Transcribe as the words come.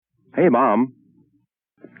Hey, Mom.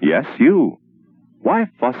 Yes, you. Why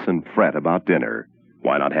fuss and fret about dinner?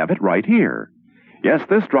 Why not have it right here? Yes,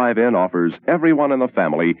 this drive-in offers everyone in the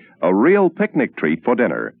family a real picnic treat for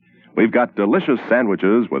dinner. We've got delicious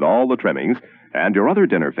sandwiches with all the trimmings and your other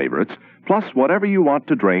dinner favorites, plus whatever you want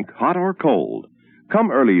to drink, hot or cold. Come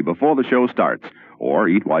early before the show starts, or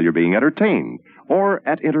eat while you're being entertained, or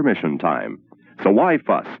at intermission time. So why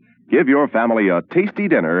fuss? Give your family a tasty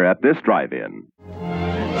dinner at this drive-in.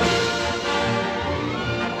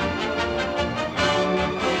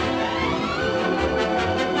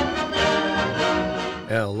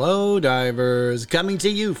 Hello, divers. Coming to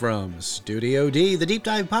you from Studio D, the Deep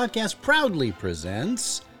Dive Podcast proudly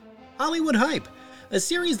presents Hollywood Hype, a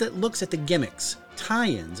series that looks at the gimmicks,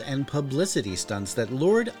 tie-ins, and publicity stunts that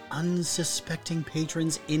lured unsuspecting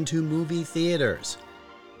patrons into movie theaters.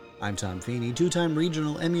 I'm Tom Feeney, two-time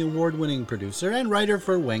regional Emmy Award-winning producer and writer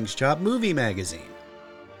for Wang's Chop Movie Magazine.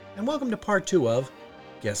 And welcome to part 2 of,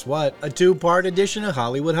 guess what, a 2-part edition of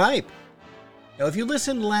Hollywood Hype. Now, if you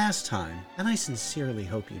listened last time, and I sincerely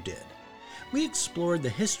hope you did, we explored the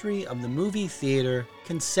history of the movie theater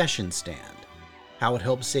concession stand, how it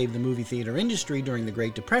helped save the movie theater industry during the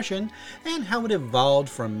Great Depression, and how it evolved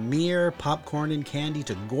from mere popcorn and candy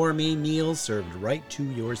to gourmet meals served right to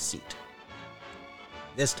your seat.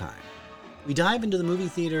 This time, we dive into the movie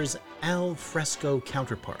theater's al fresco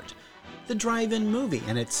counterpart, the drive-in movie,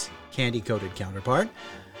 and its candy-coated counterpart,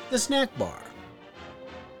 the snack bar.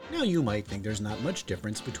 Now, you might think there's not much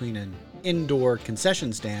difference between an indoor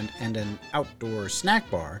concession stand and an outdoor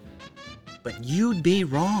snack bar, but you'd be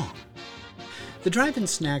wrong. The drive-in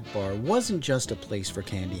snack bar wasn't just a place for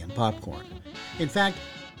candy and popcorn. In fact,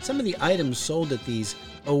 some of the items sold at these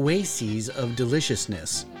oases of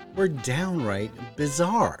deliciousness were downright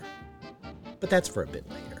bizarre. But that's for a bit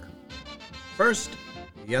later. First,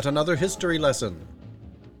 yet another history lesson.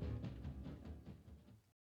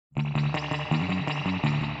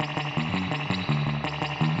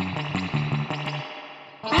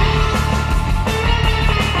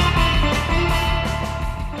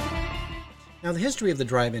 Now, the history of the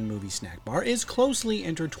drive-in movie snack bar is closely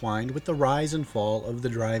intertwined with the rise and fall of the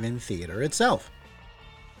drive-in theater itself.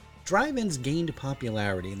 Drive-ins gained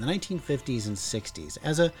popularity in the 1950s and 60s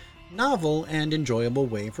as a novel and enjoyable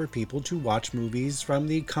way for people to watch movies from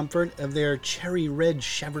the comfort of their cherry red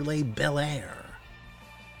Chevrolet Bel Air.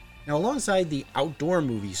 Now, alongside the outdoor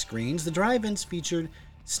movie screens, the drive-ins featured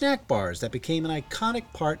snack bars that became an iconic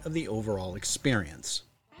part of the overall experience.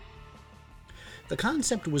 The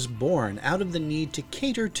concept was born out of the need to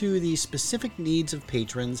cater to the specific needs of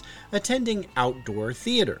patrons attending outdoor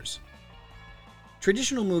theaters.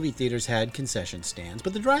 Traditional movie theaters had concession stands,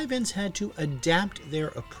 but the drive-ins had to adapt their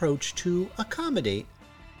approach to accommodate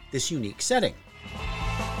this unique setting.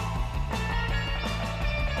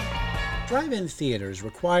 Drive-in theaters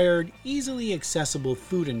required easily accessible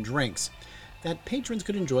food and drinks that patrons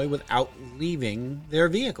could enjoy without leaving their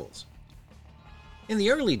vehicles. In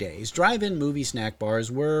the early days, drive-in movie snack bars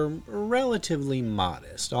were relatively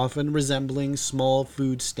modest, often resembling small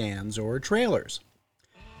food stands or trailers.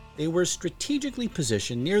 They were strategically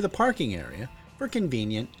positioned near the parking area for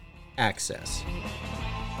convenient access.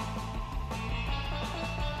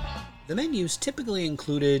 The menus typically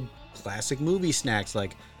included classic movie snacks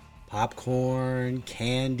like popcorn,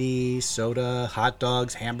 candy, soda, hot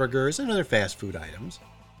dogs, hamburgers, and other fast food items.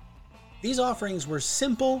 These offerings were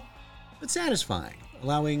simple but satisfying,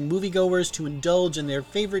 allowing moviegoers to indulge in their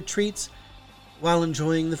favorite treats while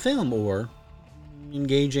enjoying the film or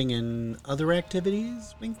engaging in other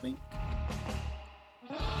activities, wink wink.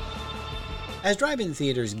 As drive-in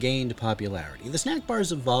theaters gained popularity, the snack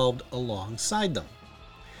bars evolved alongside them.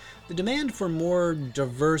 The demand for more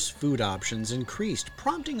diverse food options increased,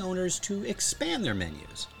 prompting owners to expand their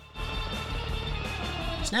menus.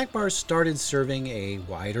 Snack bars started serving a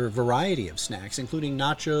wider variety of snacks, including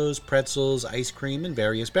nachos, pretzels, ice cream, and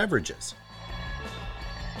various beverages.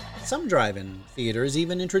 Some drive-in theaters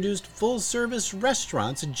even introduced full-service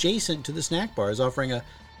restaurants adjacent to the snack bars, offering a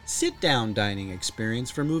sit-down dining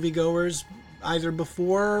experience for moviegoers either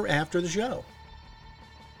before or after the show.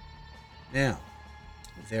 Now,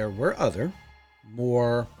 there were other,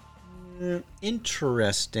 more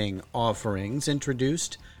interesting offerings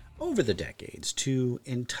introduced over the decades to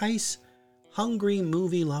entice hungry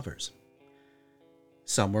movie lovers.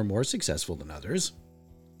 Some were more successful than others,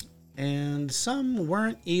 and some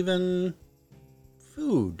weren't even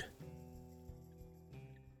food.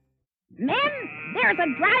 Men, there's a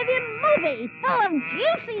drive-in movie full of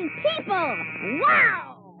juicy people!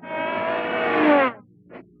 Wow!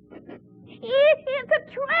 It's a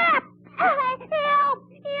trap! Help!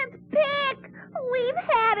 It's Pick! We've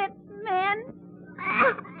had it!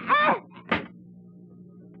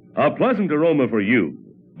 A pleasant aroma for you,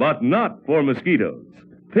 but not for mosquitoes.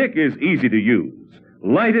 Pick is easy to use.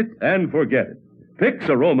 Light it and forget it. Pick's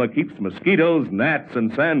aroma keeps mosquitoes, gnats,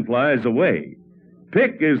 and sandflies away.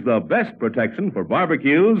 Pick is the best protection for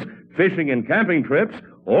barbecues, fishing and camping trips,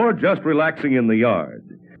 or just relaxing in the yard.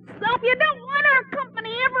 So if you don't want our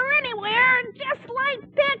company ever anywhere, just like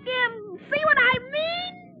Pick and see what I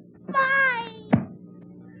mean? Bye.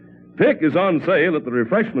 Pick is on sale at the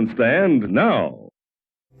refreshment stand now.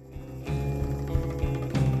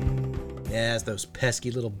 Yes, those pesky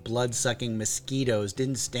little blood-sucking mosquitoes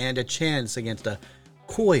didn't stand a chance against a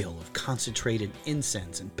coil of concentrated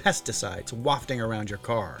incense and pesticides wafting around your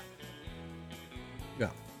car.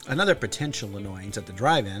 Well, another potential annoyance at the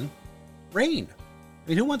drive-in, rain. I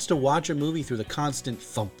mean, who wants to watch a movie through the constant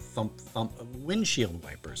thump, thump, thump of windshield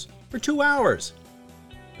wipers for 2 hours?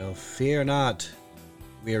 Well, fear not,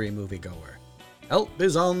 weary moviegoer. Help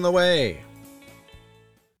is on the way.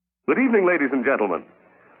 Good evening, ladies and gentlemen.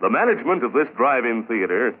 The management of this drive-in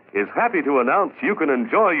theater is happy to announce you can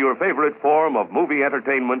enjoy your favorite form of movie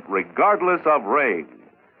entertainment regardless of rain.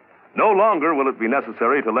 No longer will it be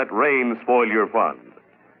necessary to let rain spoil your fun.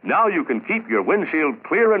 Now you can keep your windshield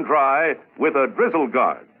clear and dry with a drizzle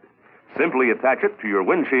guard. Simply attach it to your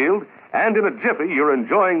windshield, and in a jiffy you're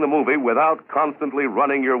enjoying the movie without constantly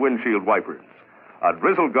running your windshield wipers. A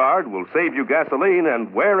drizzle guard will save you gasoline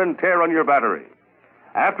and wear and tear on your battery.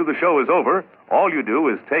 After the show is over, all you do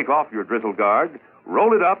is take off your drizzle guard,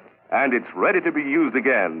 roll it up, and it's ready to be used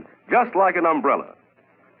again, just like an umbrella.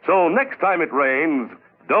 So next time it rains,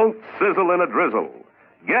 don't sizzle in a drizzle.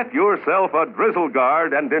 Get yourself a drizzle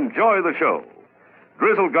guard and enjoy the show.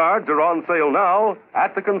 Drizzle guards are on sale now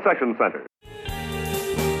at the concession center.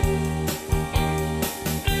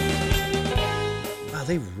 Wow,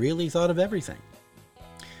 they really thought of everything.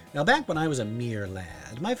 Now, back when I was a mere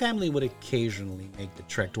lad, my family would occasionally make the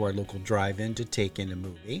trek to our local drive-in to take in a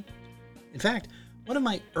movie. In fact, one of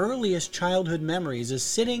my earliest childhood memories is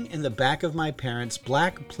sitting in the back of my parents'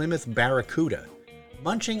 black Plymouth Barracuda,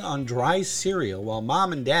 munching on dry cereal while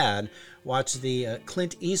Mom and Dad watched the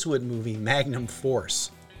Clint Eastwood movie Magnum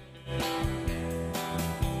Force.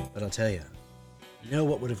 But I'll tell you know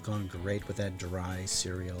what would have gone great with that dry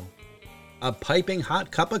cereal? A piping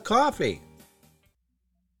hot cup of coffee.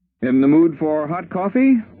 In the mood for hot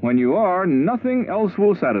coffee? When you are, nothing else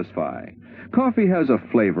will satisfy. Coffee has a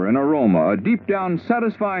flavor, an aroma, a deep-down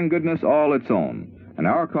satisfying goodness all its own. And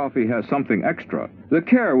our coffee has something extra, the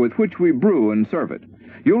care with which we brew and serve it.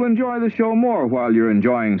 You'll enjoy the show more while you're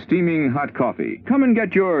enjoying steaming hot coffee. Come and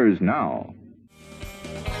get yours now.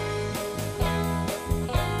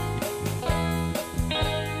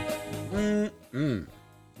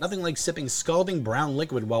 Nothing like sipping scalding brown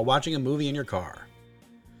liquid while watching a movie in your car.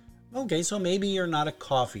 Okay, so maybe you're not a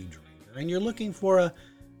coffee drinker and you're looking for a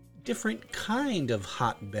different kind of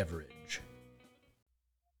hot beverage.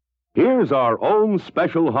 Here's our own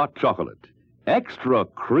special hot chocolate. Extra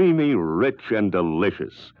creamy, rich, and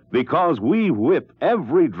delicious. Because we whip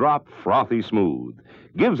every drop frothy smooth.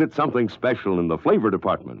 Gives it something special in the flavor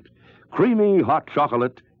department. Creamy hot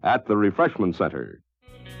chocolate at the refreshment center.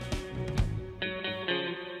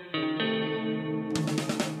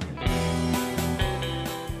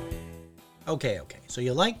 Okay, so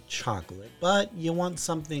you like chocolate, but you want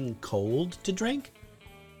something cold to drink?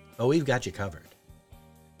 Oh, we've got you covered.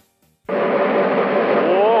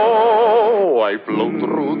 Oh, I float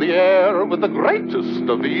through the air with the greatest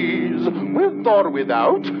of ease, with or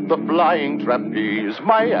without the flying trapeze.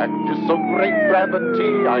 My act is so great,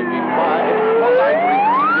 gravity I defy, 'cause I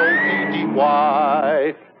bring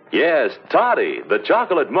T-O-D-D-Y. Yes, Toddy, the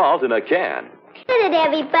chocolate malt in a can. Get it,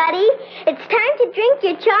 everybody. It's time to drink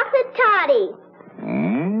your chocolate toddy.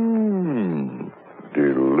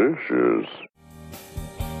 Delicious.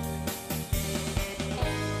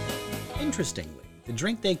 Interestingly, the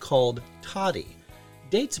drink they called toddy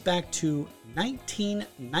dates back to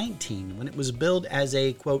 1919 when it was billed as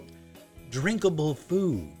a, quote, drinkable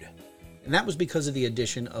food. And that was because of the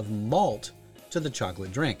addition of malt to the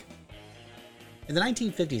chocolate drink. In the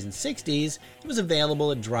 1950s and 60s, it was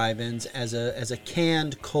available at drive-ins as a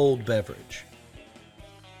canned cold beverage.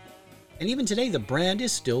 And even today, the brand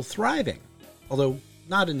is still thriving, although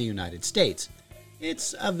not in the United States.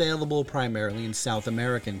 It's available primarily in South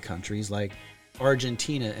American countries like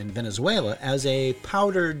Argentina and Venezuela as a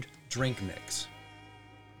powdered drink mix.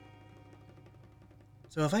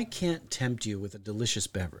 So if I can't tempt you with a delicious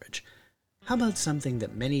beverage, how about something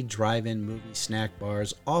that many drive-in movie snack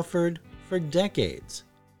bars offered for decades?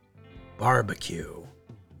 Barbecue.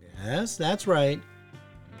 Yes, that's right.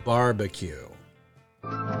 Barbecue.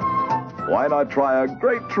 Why not try a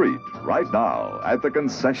great treat right now at the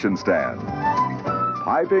concession stand?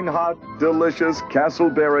 Piping hot, delicious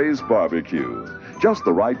Castleberry's barbecue. Just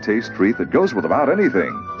the right taste treat that goes with about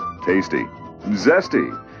anything. Tasty, zesty,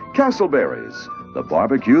 Castleberry's, the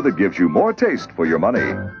barbecue that gives you more taste for your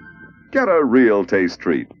money. Get a real taste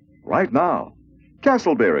treat right now.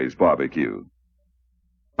 Castleberry's barbecue.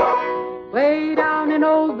 Way down in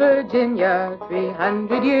old Virginia,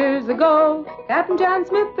 300 years ago, Captain John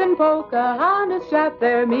Smith and Pocahontas shot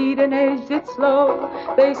their meat and aged it slow.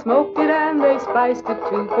 They smoked it and they spiced it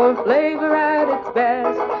too for flavor at its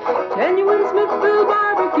best. Genuine Smithville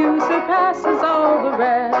barbecue surpasses all the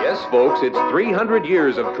rest. Yes, folks, it's 300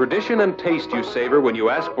 years of tradition and taste you savor when you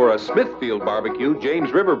ask for a Smithfield barbecue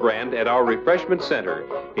James River brand at our refreshment center.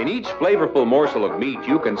 In each flavorful morsel of meat,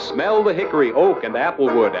 you can smell the hickory, oak, and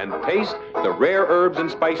applewood and taste the rare herbs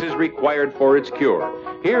and spices required for its cure.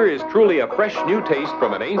 Here is truly a fresh new taste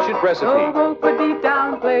from an ancient recipe. Oh, hope for deep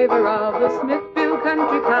down flavor of the Smithfield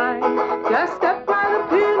country kind. Just step by the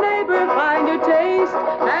peer neighbor, find your taste,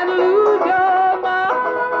 and lose your mind.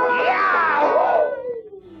 Yeah!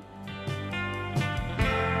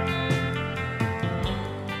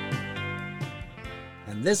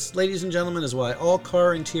 And this, ladies and gentlemen, is why all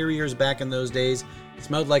car interiors back in those days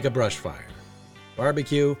smelled like a brush fire.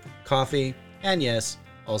 Barbecue, coffee, and yes,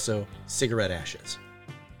 also cigarette ashes.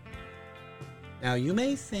 Now, you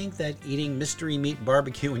may think that eating mystery meat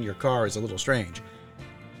barbecue in your car is a little strange.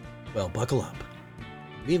 Well, buckle up.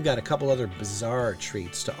 We've got a couple other bizarre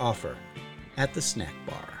treats to offer at the snack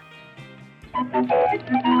bar.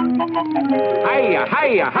 Hiya,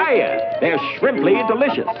 hiya, hiya! They're shrimply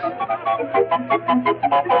delicious.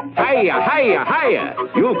 Hiya, hiya, hiya!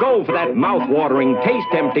 You'll go for that mouth-watering,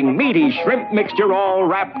 taste-tempting, meaty shrimp mixture all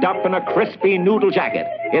wrapped up in a crispy noodle jacket.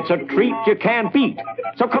 It's a treat you can't beat.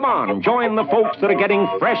 So come on, join the folks that are getting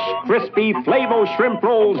fresh, crispy Flavor shrimp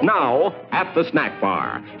rolls now at the snack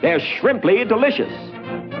bar. They're shrimply delicious.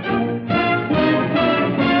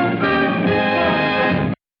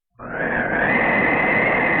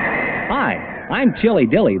 Hi, I'm Chili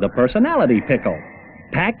Dilly, the personality pickle.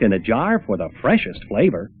 Packed in a jar for the freshest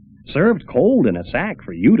flavor. Served cold in a sack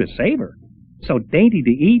for you to savor. So dainty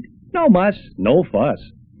to eat, no muss, no fuss.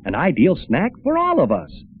 An ideal snack for all of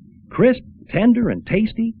us. Crisp, tender, and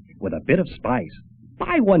tasty with a bit of spice.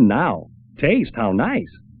 Buy one now. Taste how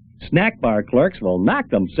nice. Snack bar clerks will knock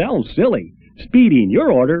themselves silly, speeding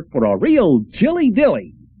your order for a real Chili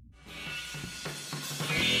Dilly.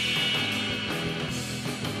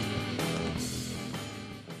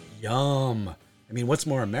 Yum. I mean, what's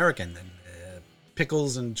more American than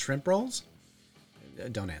pickles and shrimp rolls?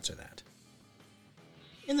 Don't answer that.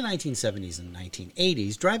 In the 1970s and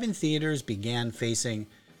 1980s, drive-in theaters began facing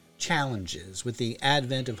challenges with the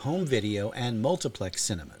advent of home video and multiplex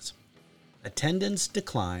cinemas. Attendance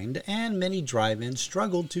declined, and many drive-ins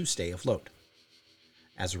struggled to stay afloat.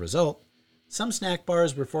 As a result, some snack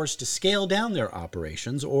bars were forced to scale down their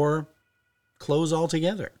operations or close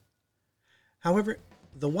altogether. However,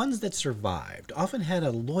 the ones that survived often had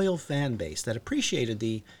a loyal fan base that appreciated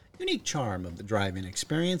the unique charm of the drive-in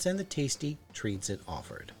experience and the tasty treats it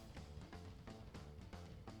offered.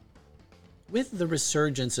 With the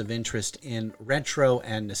resurgence of interest in retro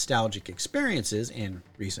and nostalgic experiences in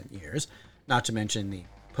recent years, not to mention the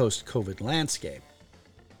post-COVID landscape,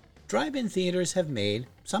 drive-in theaters have made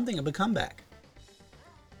something of a comeback.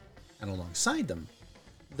 And alongside them,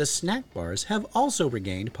 the snack bars have also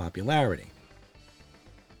regained popularity.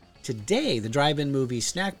 Today, the drive-in movie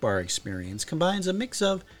snack bar experience combines a mix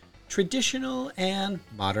of traditional and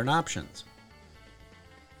modern options.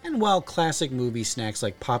 And while classic movie snacks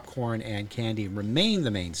like popcorn and candy remain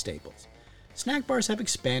the main staples, snack bars have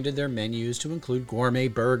expanded their menus to include gourmet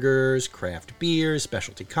burgers, craft beers,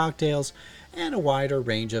 specialty cocktails, and a wider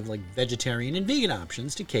range of vegetarian and vegan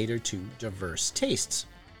options to cater to diverse tastes.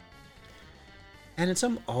 And in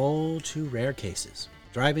some all too rare cases,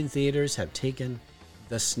 drive-in theaters have taken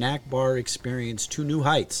the snack bar experience to new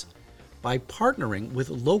heights by partnering with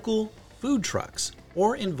local food trucks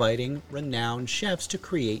or inviting renowned chefs to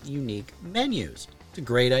create unique menus. It's a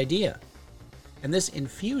great idea. And this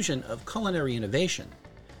infusion of culinary innovation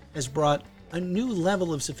has brought a new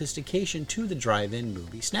level of sophistication to the drive-in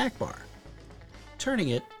movie snack bar, turning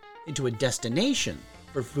it into a destination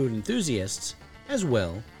for food enthusiasts as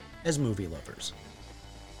well as movie lovers.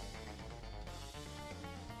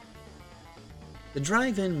 The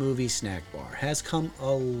drive-in movie snack bar has come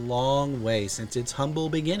a long way since its humble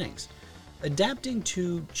beginnings, adapting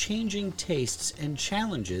to changing tastes and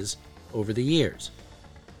challenges over the years.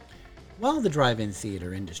 While the drive-in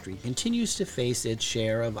theater industry continues to face its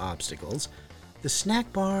share of obstacles, the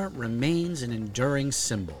snack bar remains an enduring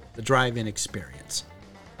symbol, the drive-in experience.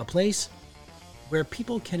 A place where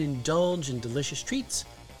people can indulge in delicious treats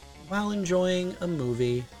while enjoying a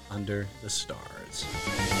movie under the stars.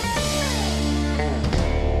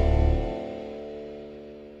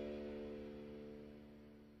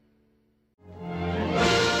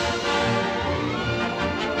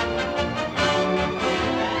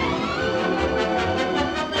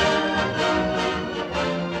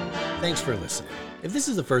 Thanks for listening. If this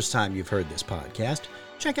is the first time you've heard this podcast,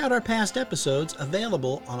 check out our past episodes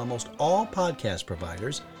available on almost all podcast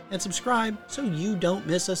providers and subscribe so you don't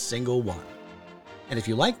miss a single one. And if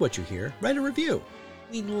you like what you hear, write a review.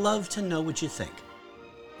 We'd love to know what you think.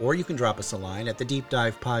 Or you can drop us a line at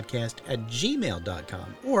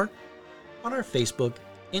thedeepdivepodcast@gmail.com or on our Facebook,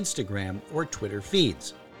 Instagram, or Twitter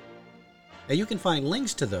feeds. Now you can find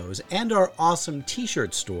links to those and our awesome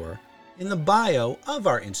t-shirt store in the bio of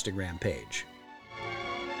our Instagram page.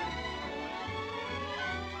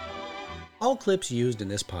 All clips used in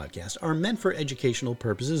this podcast are meant for educational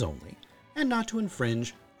purposes only and not to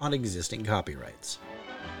infringe on existing copyrights.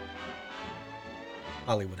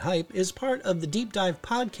 Hollywood Hype is part of the Deep Dive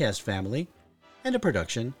podcast family and a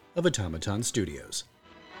production of Automaton Studios.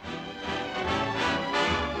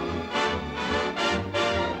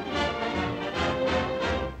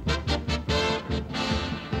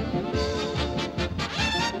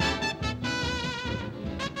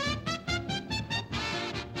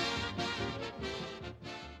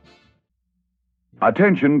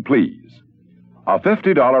 Attention, please. A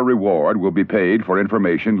 $50 reward will be paid for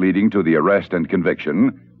information leading to the arrest and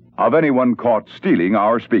conviction of anyone caught stealing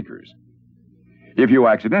our speakers. If you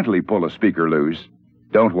accidentally pull a speaker loose,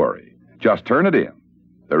 don't worry. Just turn it in.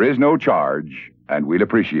 There is no charge, and we'd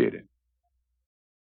appreciate it.